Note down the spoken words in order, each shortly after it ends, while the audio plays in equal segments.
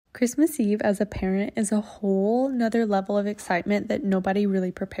Christmas Eve as a parent is a whole nother level of excitement that nobody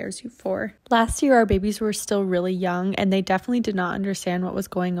really prepares you for. Last year, our babies were still really young and they definitely did not understand what was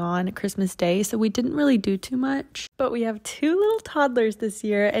going on at Christmas Day, so we didn't really do too much. But we have 2 little toddlers this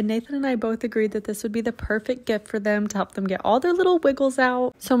year, and Nathan and I both agreed that this would be the perfect gift for them to help them get all their little wiggles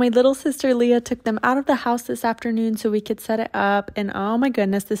out. So my little sister Leah took them out of the house this afternoon so we could set it up, and oh my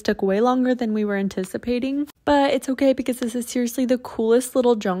goodness, this took way longer than we were anticipating. But it's okay because this is seriously the coolest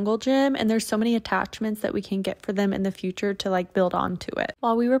little jungle gym, and there's so many attachments that we can get for them in the future to like build onto it.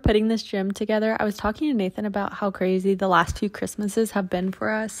 While we were putting this gym together, I was talking to Nathan about how crazy the last few Christmases have been for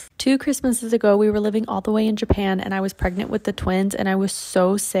us. 2 Christmases ago, we were living all the way in Japan and I was pregnant with the twins and I was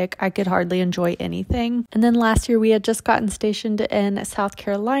so sick I could hardly enjoy anything. And then last year we had just gotten stationed in South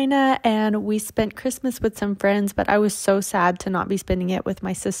Carolina and we spent Christmas with some friends, but I was so sad to not be spending it with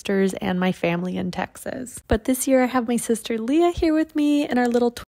my sisters and my family in Texas. But this year I have my sister Leah here with me and our little